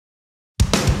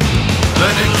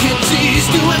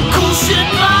doing cool shit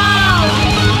now.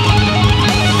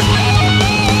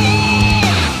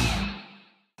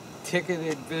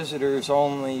 Ticketed visitors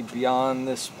only beyond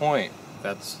this point.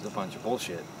 That's a bunch of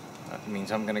bullshit. That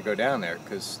means I'm gonna go down there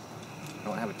because I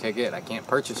don't have a ticket. I can't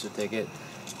purchase a ticket.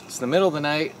 It's the middle of the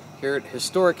night here at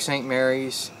historic St.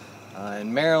 Mary's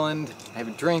in Maryland. I have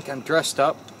a drink. I'm dressed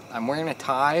up. I'm wearing a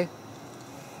tie.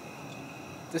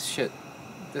 This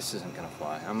isn't gonna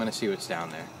fly. I'm gonna see what's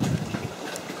down there.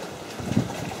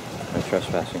 No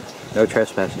trespassing. No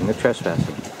trespassing. No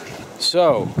trespassing.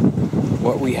 So,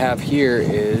 what we have here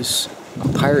is a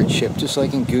pirate ship, just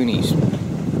like in Goonies.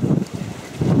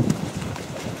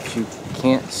 You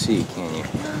can't see, can you?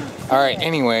 Alright,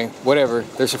 anyway, whatever.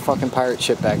 There's a fucking pirate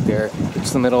ship back there.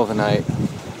 It's the middle of the night,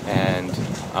 and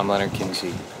I'm Leonard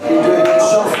Kinsey.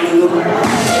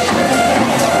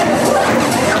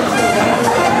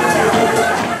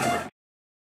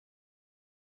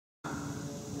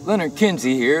 Leonard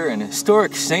Kinsey here in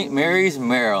historic St. Mary's,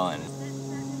 Maryland.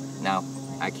 Now,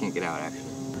 I can't get out,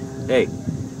 actually. Hey,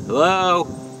 hello?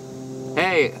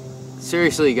 Hey,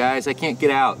 seriously, guys, I can't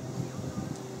get out.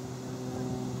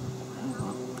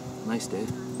 Oh, nice day.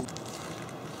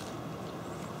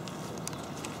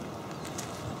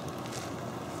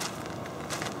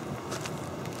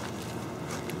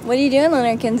 What are you doing,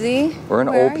 Leonard Kinsey? We're in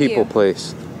an old people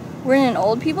place. We're in an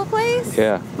old people place?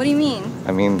 Yeah. What do you mean?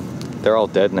 I mean, they're all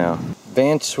dead now.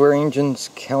 Van Swearingen's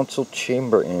Council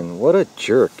Chamber Inn. What a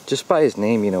jerk. Just by his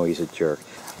name, you know he's a jerk.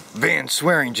 Van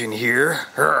Swearingen here.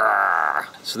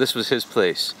 So this was his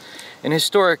place. In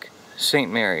historic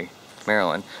St. Mary,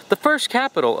 Maryland. The first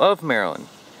capital of Maryland.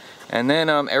 And then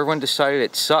everyone decided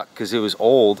it sucked because it was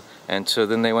old. And so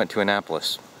then they went to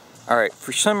Annapolis. Alright,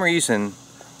 for some reason,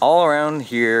 all around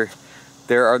here,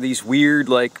 there are these weird,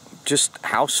 like, just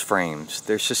house frames.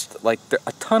 There's just, like,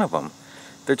 a ton of them.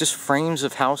 They're just frames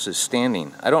of houses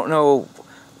standing. I don't know,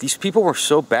 these people were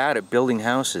so bad at building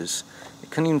houses, they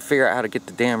couldn't even figure out how to get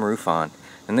the damn roof on.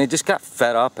 And they just got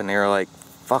fed up and they were like,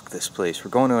 fuck this place, we're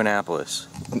going to Annapolis.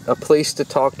 A place to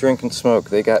talk, drink, and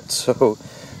smoke. They got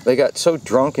so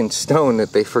drunk and stoned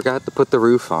that they forgot to put the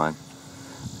roof on.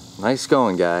 Nice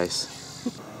going, guys.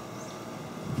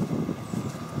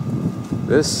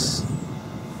 This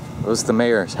was the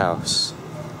mayor's house.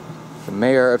 The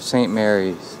mayor of St.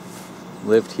 Mary's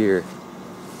lived here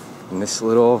in this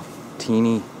little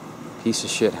teeny piece of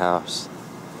shit house,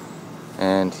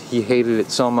 and he hated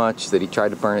it so much that he tried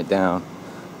to burn it down.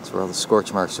 That's where all the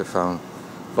scorch marks are from,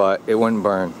 but it wouldn't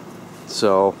burn.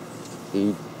 So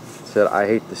he said, I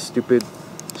hate this stupid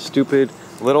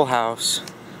little house.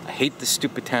 I hate this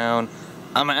stupid town.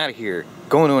 I'm out of here,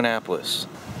 going to Annapolis.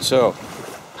 So,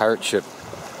 pirate ship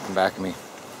in back of me.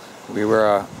 We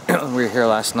were here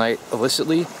last night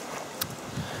illicitly.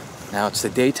 Now it's the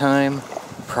daytime,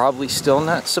 probably still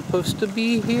not supposed to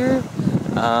be here,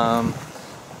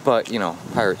 but you know,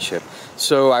 pirate ship.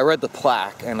 So I read the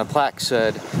plaque, and the plaque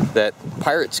said that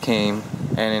pirates came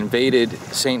and invaded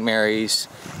St. Mary's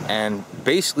and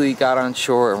basically got on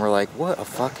shore and were like, what a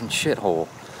fucking shithole.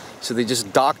 So they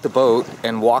just docked the boat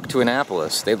and walked to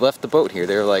Annapolis. They left the boat here.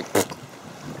 They were like,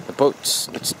 the boat's,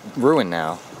 it's ruined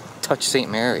now. Touch St.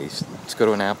 Mary's, let's go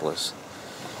to Annapolis.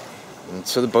 And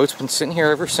so the boat's been sitting here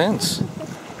ever since.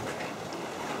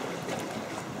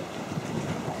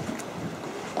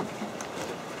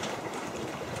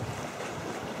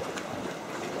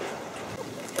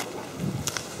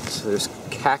 So there's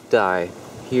cacti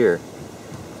here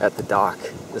at the dock.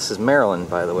 This is Maryland,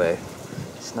 by the way.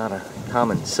 It's not a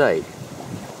common sight.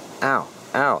 Ow,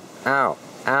 ow, ow,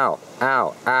 ow,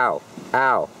 ow, ow,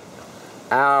 ow,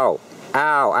 ow,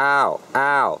 ow, ow,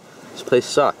 ow. This place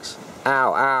sucks.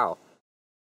 Ow, ow.